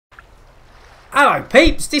Hello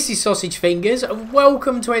peeps, this is Sausage Fingers and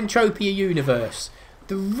welcome to Entropia Universe.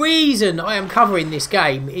 The reason I am covering this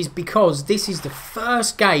game is because this is the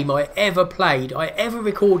first game I ever played, I ever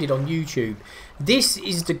recorded on YouTube. This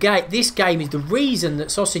game is the reason that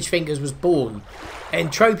Sausage Fingers was born.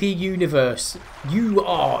 Entropia Universe, you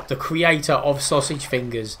are the creator of Sausage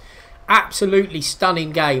Fingers. Absolutely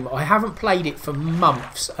stunning game. I haven't played it for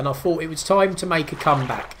months and I thought it was time to make a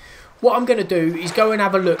comeback. What I'm going to do is go and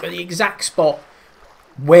have a look at the exact spot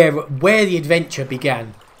where the adventure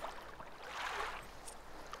began.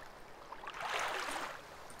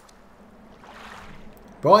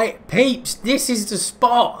 Right, peeps, this is the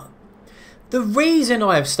spot. The reason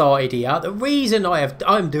I have started here, the reason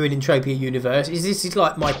I'm doing Entropia Universe is this is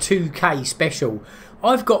like my 2K special.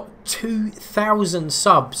 I've got 2,000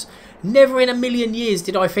 subs. Never in a million years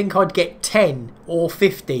did I think I'd get 10 or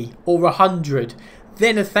 50 or 100.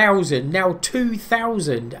 Then 1,000, now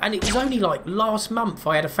 2,000, and it was only like last month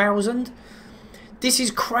I had 1,000. This is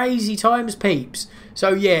crazy times, peeps. So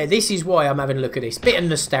yeah, this is why I'm having a look at this. Bit of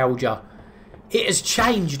nostalgia. It has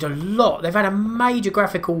changed a lot. They've had a major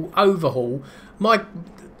graphical overhaul. My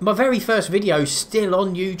very first video is still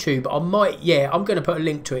on YouTube. I'm going to put a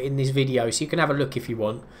link to it in this video so you can have a look if you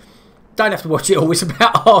want. Don't have to watch it all. It's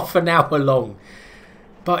about half an hour long.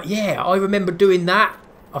 But yeah, I remember doing that.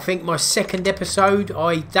 I think my second episode,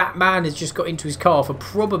 that man has just got into his car for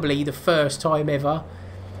probably the first time ever.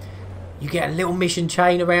 You get a little mission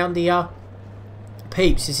chain around here.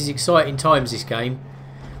 Peeps, this is exciting times, this game.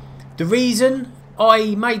 The reason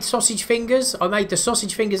I made Sausage Fingers, I made the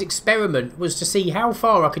Sausage Fingers experiment, was to see how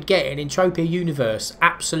far I could get in Entropia Universe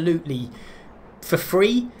absolutely for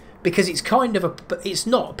free. Because it's kind of it's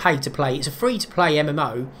not pay to play, it's a free to play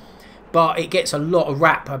MMO. But it gets a lot of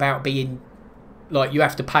rap about being like you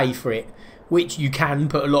have to pay for it, which you can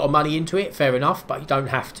put a lot of money into it, fair enough, but you don't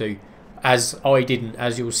have to, as I didn't,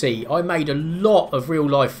 as you'll see. I made a lot of real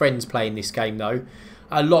life friends playing this game though.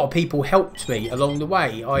 A lot of people helped me along the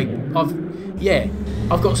way. I've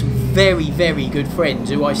got some very, very good friends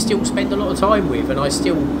who I still spend a lot of time with and I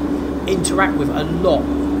still interact with a lot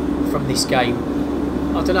from this game.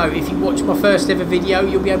 I don't know, if you watch my first ever video,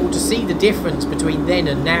 you'll be able to see the difference between then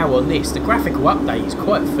and now on this. The graphical update is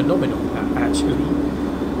quite phenomenal, actually.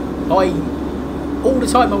 All the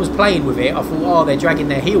time I was playing with it, I thought, oh, they're dragging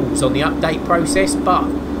their heels on the update process, but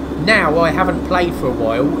now I haven't played for a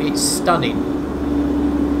while, it's stunning.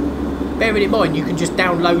 Bearing in mind, you can just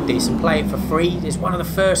download this and play it for free. There's one of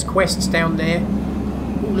the first quests down there.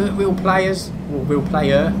 Oh, look, real players, or real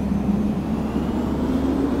player.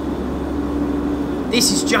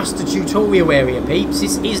 This is just the tutorial area, peeps.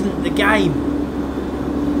 This isn't the game.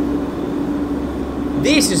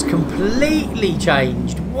 This has completely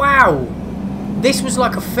changed. Wow. This was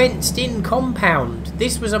like a fenced-in compound.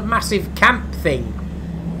 This was a massive camp thing.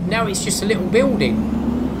 Now it's just a little building.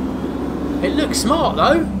 It looks smart,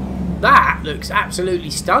 though. That looks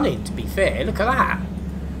absolutely stunning, to be fair. Look at that.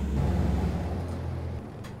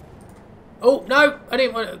 Oh, no. I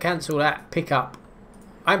didn't want to cancel that. Pick up.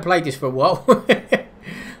 I haven't played this for a while.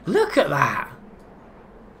 Look at that.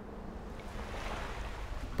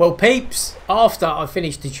 Well, peeps, after I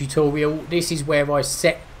finished the tutorial, this is where I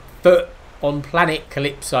set foot on planet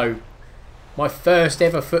Calypso. My first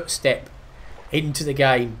ever footstep into the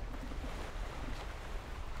game.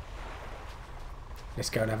 Let's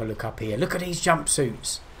go and have a look up here. Look at these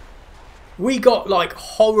jumpsuits. We got like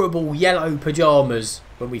horrible yellow pyjamas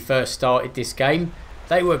when we first started this game.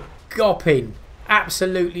 They were gopping.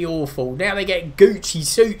 Absolutely awful. Now they get Gucci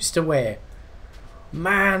suits to wear.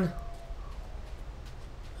 Man.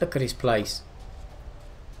 Look at this place.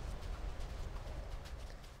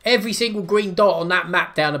 Every single green dot on that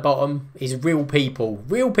map down the bottom is real people.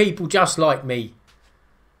 Real people just like me.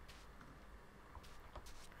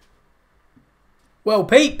 Well,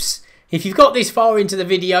 peeps, if you've got this far into the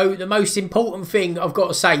video, the most important thing I've got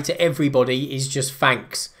to say to everybody is just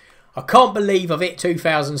thanks. I can't believe I've hit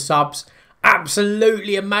 2,000 subs.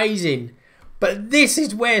 Absolutely amazing. But this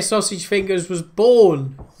is where Sausage Fingers was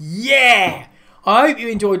born. Yeah! I hope you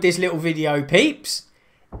enjoyed this little video, peeps.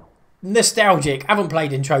 Nostalgic. I haven't played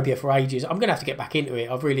Entropia for ages. I'm going to have to get back into it.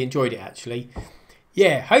 I've really enjoyed it, actually.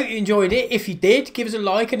 Yeah, hope you enjoyed it. If you did, give us a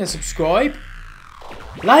like and a subscribe.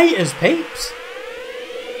 Laters, peeps.